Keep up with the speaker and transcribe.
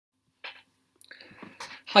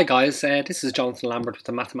Hi guys, this is Jonathan Lambert with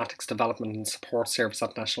the Mathematics Development and Support Service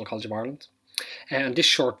at National College of Ireland. And this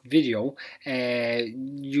short video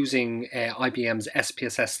using IBM's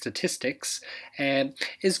SPSS Statistics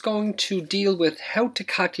is going to deal with how to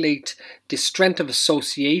calculate the strength of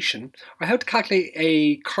association, or how to calculate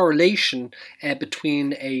a correlation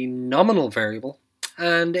between a nominal variable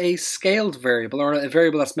and a scaled variable, or a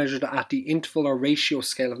variable that's measured at the interval or ratio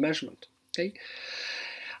scale of measurement. Okay.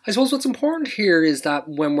 I suppose what's important here is that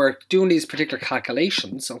when we're doing these particular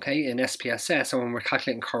calculations, okay, in SPSS, and when we're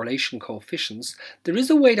calculating correlation coefficients, there is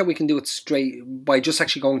a way that we can do it straight by just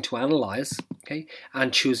actually going to analyze, okay,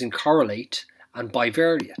 and choosing correlate and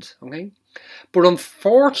bivariate, okay. But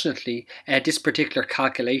unfortunately, this particular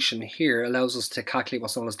calculation here allows us to calculate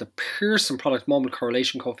what's known as the Pearson product moment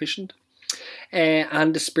correlation coefficient.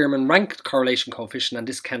 And the Spearman rank correlation coefficient and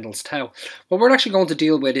this Kendall's tau. What we're actually going to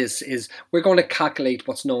deal with is we're going to calculate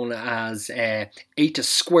what's known as eta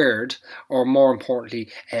squared, or more importantly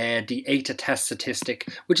the eta test statistic,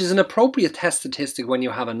 which is an appropriate test statistic when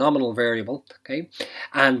you have a nominal variable, okay,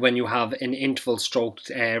 and when you have an interval stroke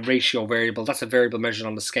ratio variable. That's a variable measured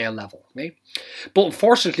on the scale level, okay. But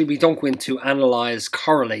unfortunately we don't go into analyze,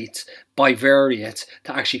 correlate, bivariate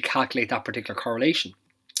to actually calculate that particular correlation.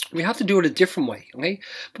 We have to do it a different way, okay?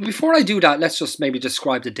 But before I do that, let's just maybe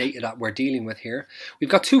describe the data that we're dealing with here. We've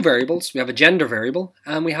got two variables. We have a gender variable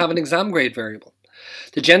and we have an exam grade variable.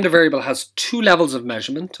 The gender variable has two levels of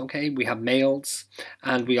measurement, okay? We have males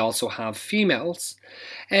and we also have females.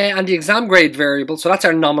 And the exam grade variable, so that's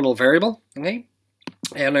our nominal variable, okay?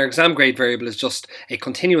 And our exam grade variable is just a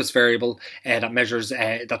continuous variable that measures,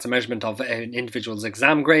 that's a measurement of an individual's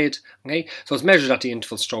exam grade, okay? So it's measured at the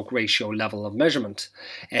interval stroke ratio level of measurement.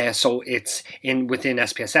 So it's within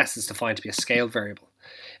SPSS, it's defined to be a scaled variable.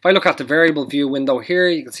 If I look at the variable view window here,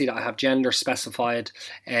 you can see that I have gender specified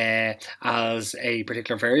as a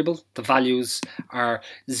particular variable. The values are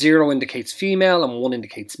 0 indicates female and 1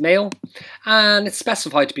 indicates male. And it's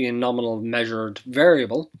specified to be a nominal measured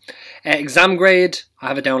variable. Exam grade, I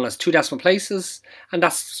have it down as 2 decimal places, and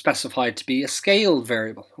that's specified to be a scaled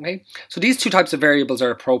variable. Okay, so these two types of variables are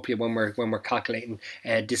appropriate when we're calculating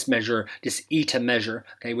this measure, this eta measure,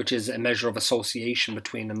 okay, which is a measure of association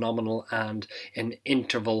between a nominal and an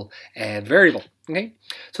interval variable. Okay,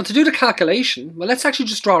 so to do the calculation, well, let's actually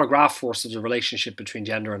just draw a graph for us of the relationship between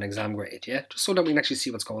gender and exam grade, yeah, just so that we can actually see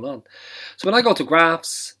what's going on. So when I go to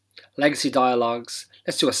graphs, legacy dialogues,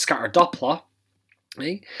 let's do a scatter dot plot.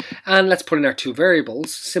 Okay. And let's put in our two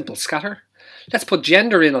variables, simple scatter. Let's put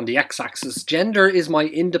gender in on the x-axis. Gender is my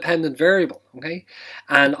independent variable, okay?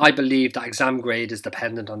 And I believe that exam grade is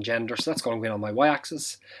dependent on gender, so that's going to be on my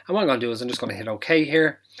y-axis. And what I'm going to do is I'm just going to hit OK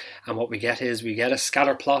here. And what we get is we get a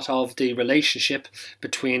scatter plot of the relationship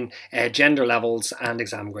between gender levels and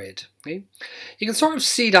exam grade. Okay? You can sort of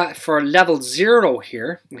see that for level 0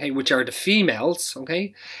 here, okay, which are the females,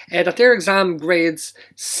 okay, that their exam grades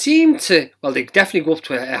seem to, well, they definitely go up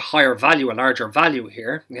to a higher value, a larger value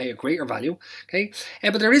here, okay, a greater value, okay,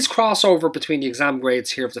 but there is crossover between the exam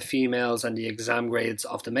grades here of the females and the exam grades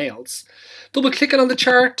of the males. Double clicking on the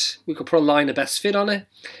chart, we could put a line of best fit on it,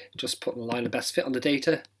 just putting a line of best fit on the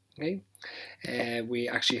data, okay. We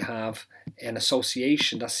actually have an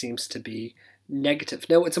association that seems to be negative.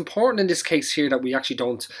 Now it's important in this case here that we actually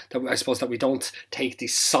don't, that we don't take the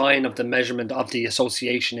sign of the measurement of the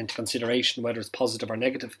association into consideration, whether it's positive or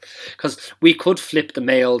negative, because we could flip the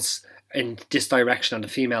males in this direction and the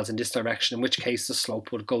females in this direction, in which case the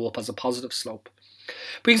slope would go up as a positive slope.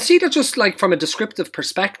 But you can see that just like from a descriptive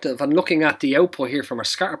perspective and looking at the output here from our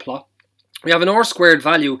scatter plot, we have an R squared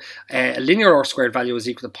value, a linear R squared value is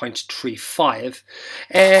equal to 0.35.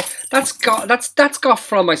 That's got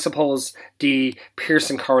from, I suppose, the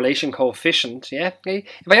Pearson correlation coefficient, yeah? Okay.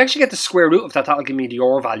 If I actually get the square root of that, that'll give me the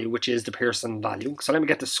R value, which is the Pearson value. So let me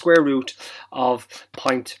get the square root of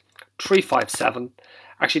 0.357.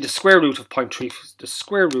 Actually, the square root of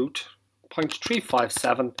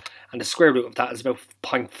 0.357, and the square root of that is about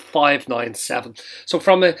 0.597. So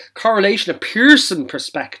from a correlation, a Pearson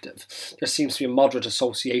perspective, there seems to be a moderate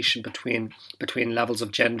association between levels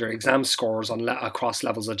of gender, exam scores across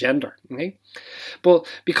levels of gender. Okay, but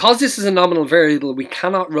because this is a nominal variable, we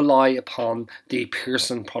cannot rely upon the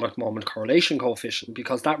Pearson product moment correlation coefficient,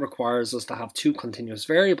 because that requires us to have two continuous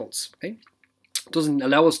variables. Okay. Doesn't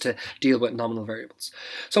allow us to deal with nominal variables.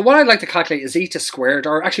 So what I'd like to calculate is eta squared,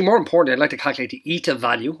 or actually more importantly, I'd like to calculate the eta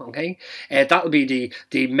value, okay? That will be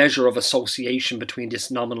the measure of association between this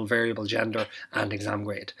nominal variable gender and exam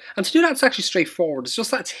grade. And to do that, it's actually straightforward. It's just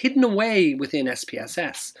that it's hidden away within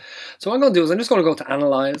SPSS. So what I'm going to do is I'm just going to go to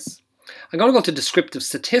Analyze. I'm going to go to Descriptive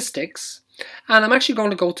Statistics. and I'm actually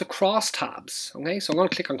going to go to crosstabs. Okay, so I'm going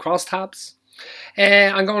to click on crosstabs.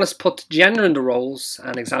 I'm going to put gender in the rows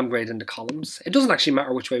and exam grade in the columns. It doesn't actually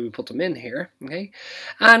matter which way we put them in here. Okay,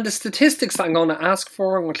 and the statistics that I'm going to ask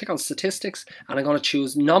for, I'm going to click on statistics and I'm going to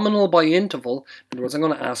choose nominal by interval. In other words, I'm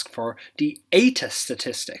going to ask for the eta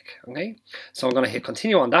statistic. Okay, so I'm going to hit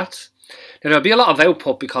continue on that. Now, there'll be a lot of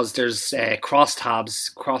output because there's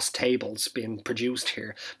crosstabs, cross tables being produced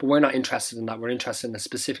here, but we're not interested in that. We're interested in a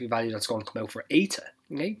specific value that's going to come out for eta.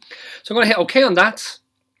 Okay, so I'm going to hit OK on that.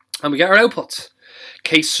 And we get our outputs.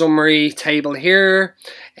 Case summary table here.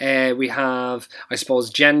 We have, I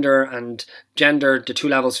suppose, gender, the two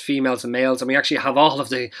levels, females and males, and we actually have all of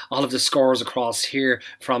the scores across here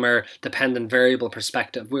from our dependent variable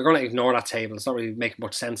perspective. We're going to ignore that table. It's not really making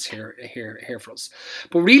much sense here for us.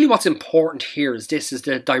 But really, what's important here is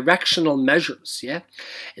the directional measures. Yeah,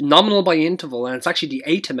 nominal by interval, and it's actually the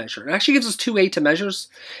eta measure. It actually gives us two eta measures.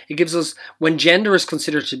 It gives us when gender is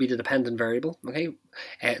considered to be the dependent variable. Okay,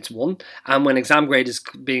 it's 1, and when exam grade is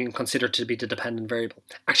being considered to be the dependent variable.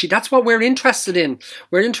 Actually, that's what we're interested in.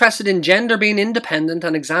 We're interested in gender being independent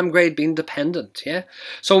and exam grade being dependent. Yeah.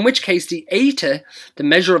 So in which case the eta, the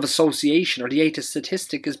measure of association, or the eta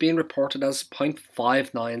statistic, is being reported as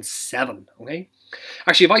 0.597. Okay.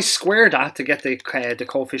 Actually, if I square that to get the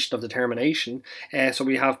coefficient of determination, so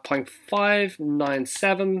we have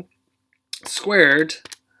 0.597 squared.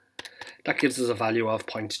 That gives us a value of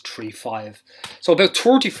 0.35. So about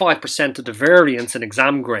 35% of the variance in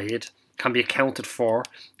exam grade can be accounted for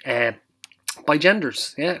by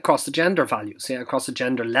genders, yeah, across the gender values, yeah, across the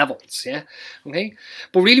gender levels, yeah, okay.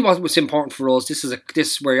 But really, what's important for us,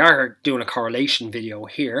 we are doing a correlation video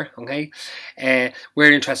here, okay.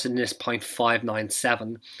 We're interested in this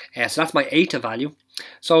 0.597, so that's my eta value.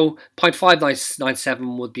 So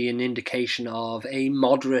 0.597 would be an indication of a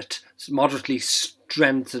moderately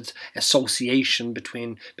strengthened association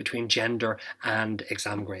between gender and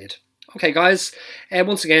exam grade. Okay guys,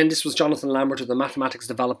 once again, this was Jonathan Lambert of the Mathematics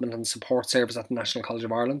Development and Support Service at the National College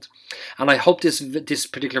of Ireland, and I hope this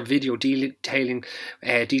particular video detailing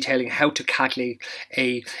how to calculate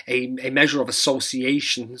a measure of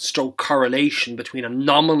association stroke correlation between a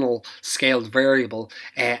nominal scaled variable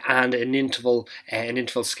and an interval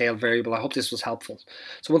scaled variable. I hope this was helpful.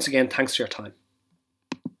 So once again, thanks for your time.